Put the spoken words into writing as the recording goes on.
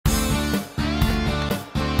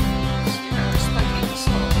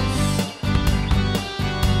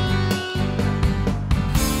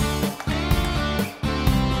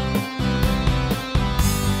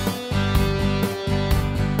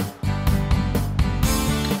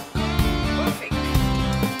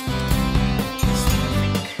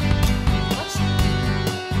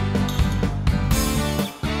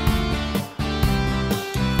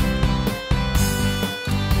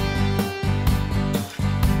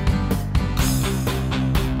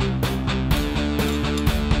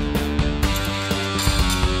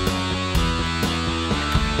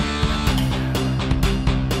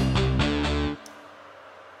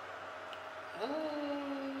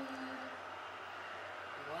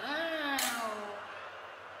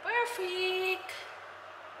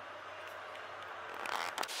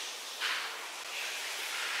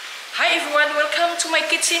to my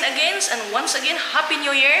kitchen again, and once again Happy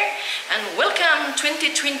New Year and welcome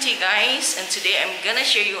 2020 guys. And today I'm gonna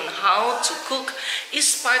share you on how to cook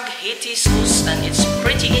spaghetti sauce, and it's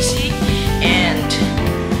pretty easy. And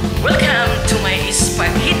welcome to my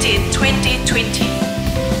spaghetti 2020.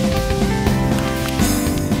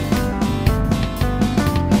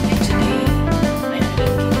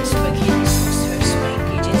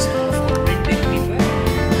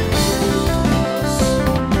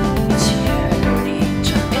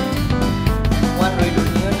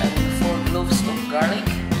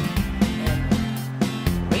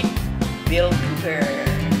 Bell pepper,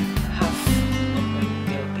 half of red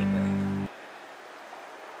bell pepper,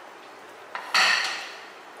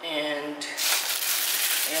 and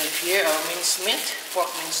here our mincemeat, pork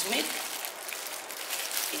mincemeat.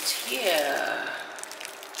 It's here.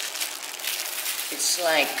 It's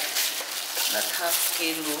like not half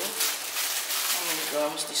kilo. How many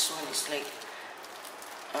grams? This one is like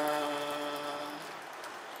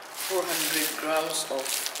 400 grams of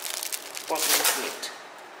pork mincemeat.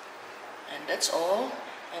 And that's all.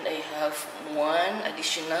 And I have one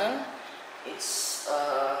additional. It's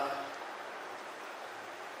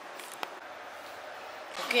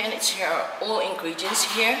okay, and it's here all ingredients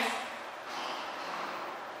here.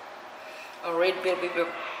 A red bell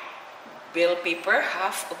pepper,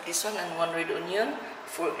 half of this one, and one red onion,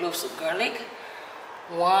 4 cloves of garlic,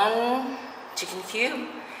 1 chicken cube,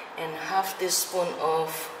 and half teaspoon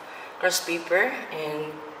of crushed pepper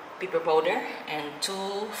and pepper powder, and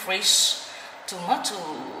 2 fresh tomato.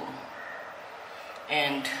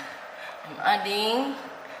 And I'm adding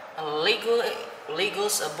a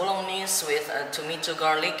Legos bolognese with a tomato,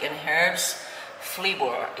 garlic, and herbs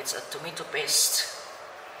flavor. It's a tomato paste.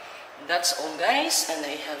 That's all guys. And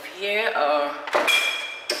I have here our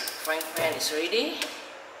frying pan is ready,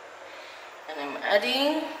 and I'm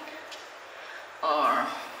adding our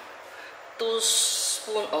 2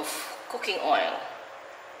 spoons of cooking oil.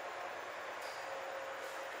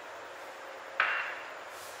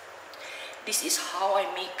 This is how I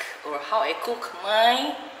make or how I cook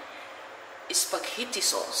my spaghetti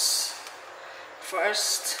sauce.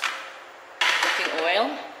 First, cooking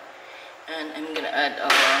oil, and I'm gonna add our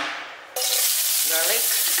garlic,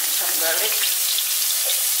 chopped garlic,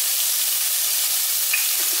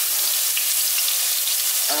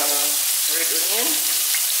 red onion,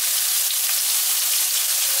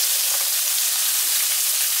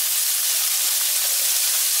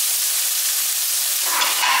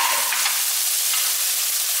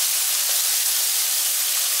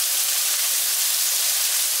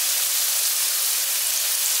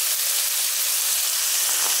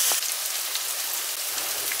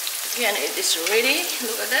 and it is ready.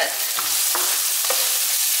 Look at that.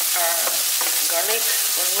 Our garlic,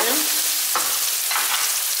 onion,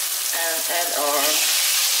 and add our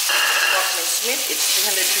pork mincemeat. It's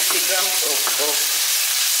 350 grams of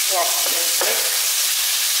pork mincemeat.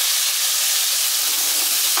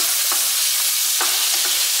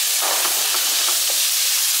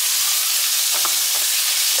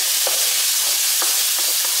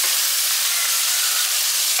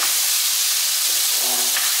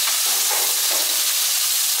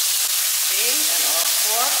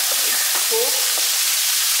 Cook,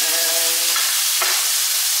 and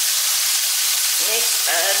next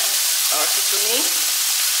add our seasoning,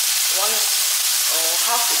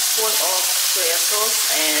 half a spoon of soya sauce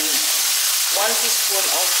and 1 teaspoon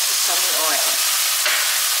of sesame oil,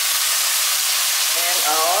 and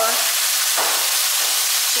our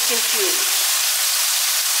chicken cube.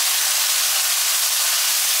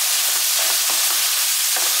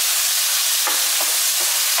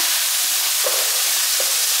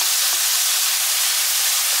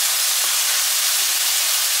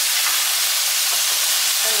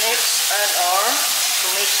 Next, add our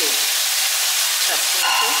tomato, chopped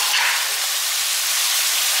tomato.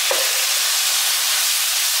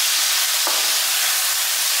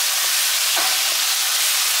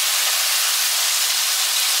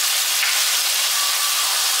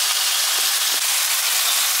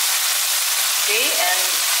 Okay, and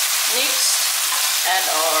next, add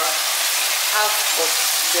our half of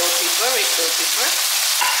bell pepper, red bell pepper.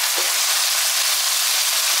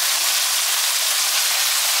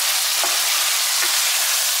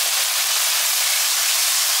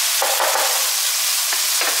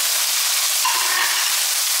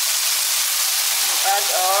 Add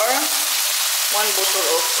our 1 bottle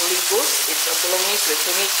of Legos. It's a bolognese with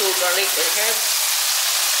tomato, garlic, and herbs.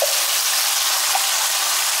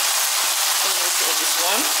 And this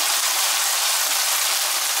one.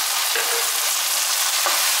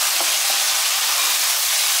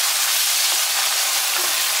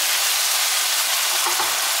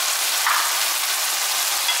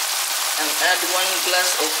 add 1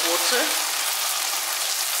 glass of water.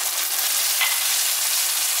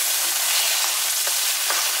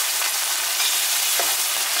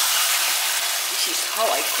 This is how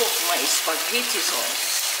I cook my spaghetti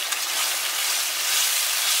sauce.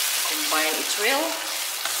 Combine it well.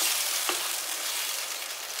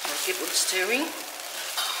 I'll keep on stirring.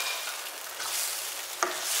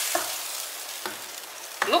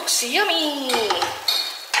 Looks yummy!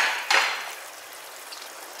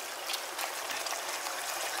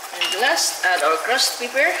 And last, add our crushed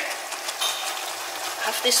pepper.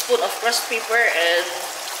 Half teaspoon of crushed pepper and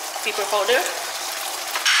pepper powder.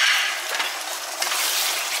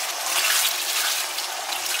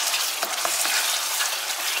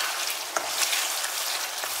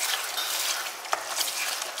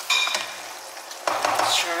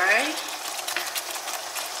 Try.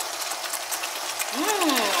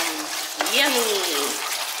 Yummy!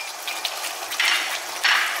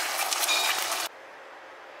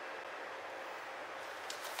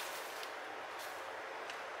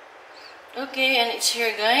 Okay, and it's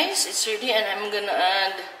here, guys. It's ready, and I'm gonna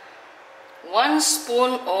add 1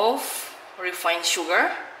 spoon of refined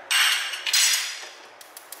sugar.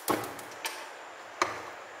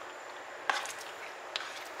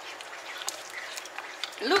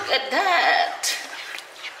 Look at that!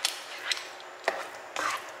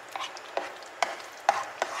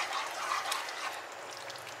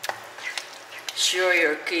 Sure,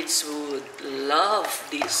 your kids would love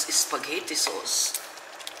this spaghetti sauce.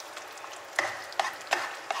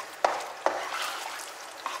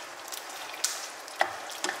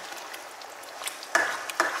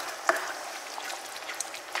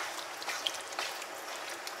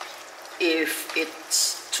 If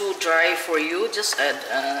it's too dry for you, just add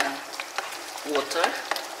water.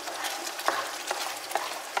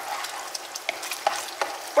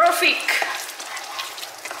 Perfect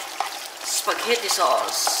spaghetti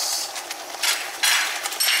sauce.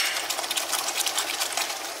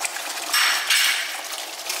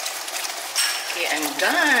 Okay, I'm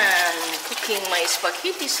done cooking my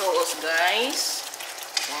spaghetti sauce, guys.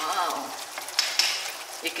 Wow,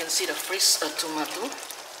 you can see the fresh tomato.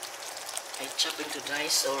 I chop into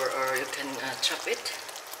dice, or you can chop it,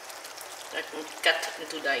 cut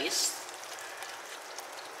into dice.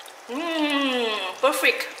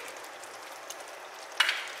 Perfect.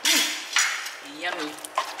 Yummy.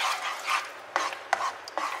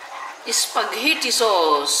 Spaghetti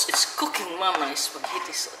sauce. It's cooking mama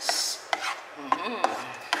spaghetti sauce.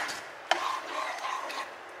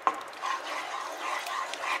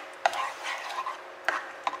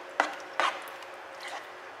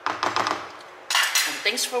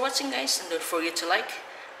 Thanks for watching, guys, and don't forget to like,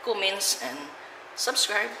 comments, and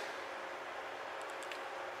subscribe.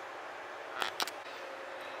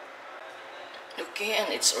 Okay,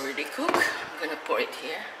 and it's already cooked. I'm gonna pour it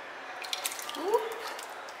here. Ooh.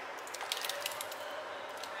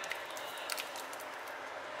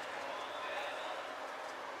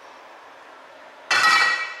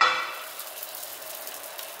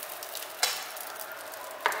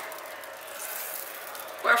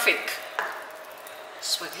 Perfect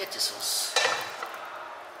spaghetti sauce.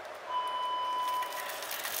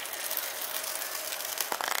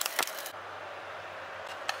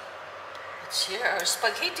 It's here, our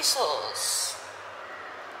spaghetti sauce.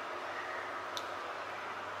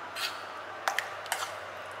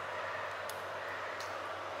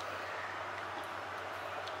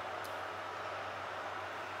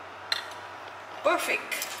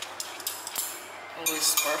 Perfect.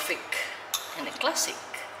 Always perfect and a classic.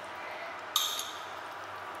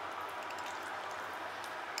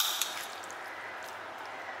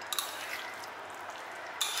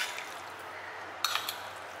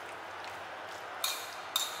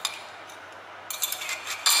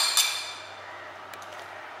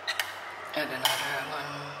 Add another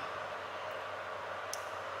one.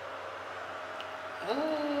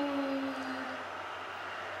 Oh,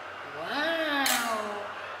 wow,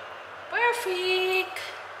 perfect.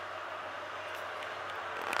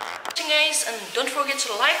 Guys, and don't forget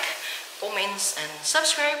to like, comments, and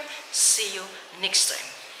subscribe. See you next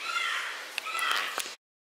time.